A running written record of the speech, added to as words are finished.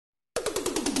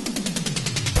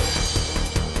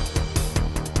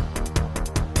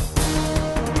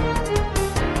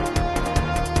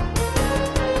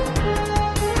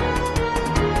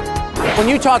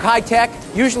you talk high-tech,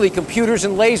 usually computers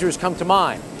and lasers come to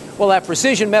mind. Well, at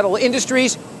Precision Metal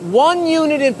Industries, one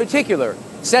unit in particular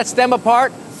sets them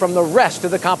apart from the rest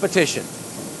of the competition.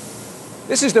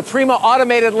 This is the Prima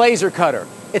automated laser cutter.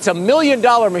 It's a $1 million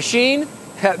machine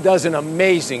that does an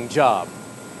amazing job.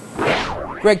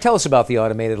 Greg, tell us about the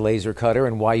automated laser cutter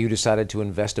and why you decided to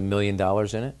invest $1 million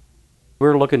in it.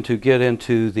 We're looking to get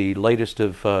into the latest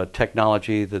of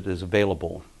technology that is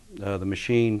available. The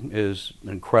machine is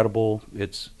incredible.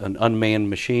 It's an unmanned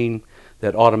machine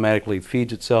that automatically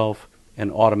feeds itself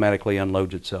and automatically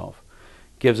unloads itself.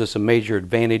 Gives us a major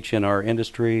advantage in our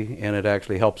industry, and it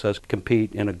actually helps us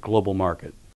compete in a global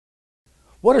market.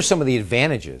 What are some of the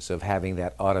advantages of having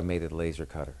that automated laser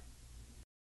cutter?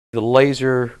 The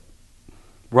laser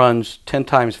runs 10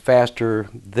 times faster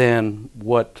than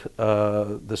what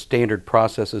the standard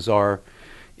processes are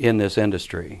in this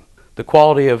industry. The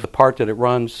quality of the part that it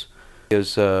runs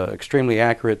is extremely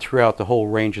accurate throughout the whole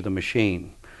range of the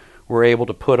machine. We're able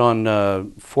to put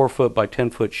on 4 foot by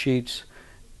 10 foot sheets,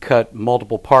 cut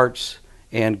multiple parts,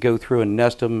 and go through and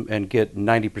nest them and get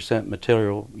 90%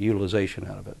 material utilization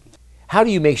out of it. How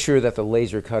do you make sure that the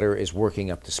laser cutter is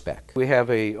working up to spec? We have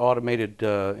an automated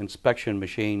inspection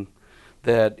machine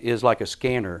that is like a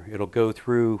scanner. It'll go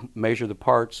through, measure the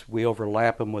parts, we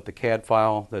overlap them with the CAD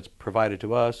file that's provided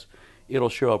to us. It'll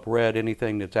show up red,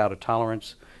 anything that's out of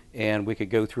tolerance, and we could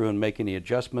go through and make any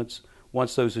adjustments.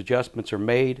 Once those adjustments are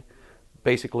made,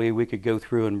 basically we could go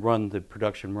through and run the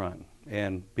production run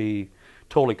and be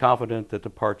totally confident that the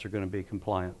parts are going to be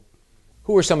compliant.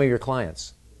 Who are some of your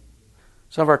clients?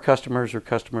 Some of our customers are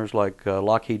customers like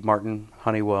Lockheed Martin,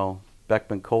 Honeywell,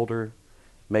 Beckman Coulter,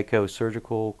 Mako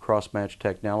Surgical, Crossmatch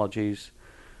Technologies.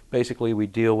 Basically, we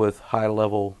deal with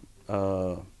high-level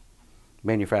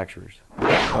manufacturers.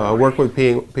 Working with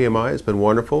PMI has been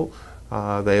wonderful.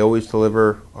 They always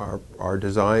deliver our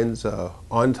designs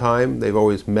on time. They've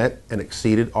always met and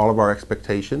exceeded all of our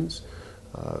expectations.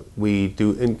 We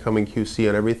do incoming QC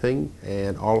on everything,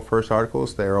 and all first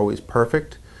articles, they're always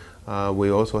perfect. We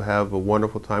also have a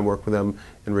wonderful time working with them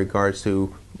in regards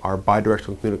to our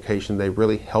bidirectional communication. They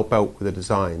really help out with the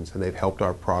designs, and they've helped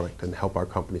our product and help our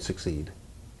company succeed.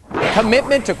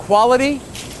 Commitment to quality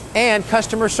and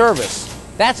customer service.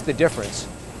 That's the difference.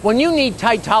 When you need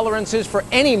tight tolerances for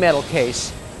any metal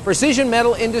case, Precision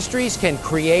Metal Industries can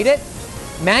create it,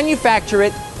 manufacture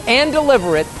it, and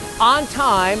deliver it on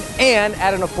time and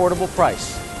at an affordable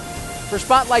price. For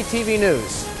Spotlight TV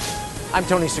News, I'm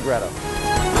Tony Segreto.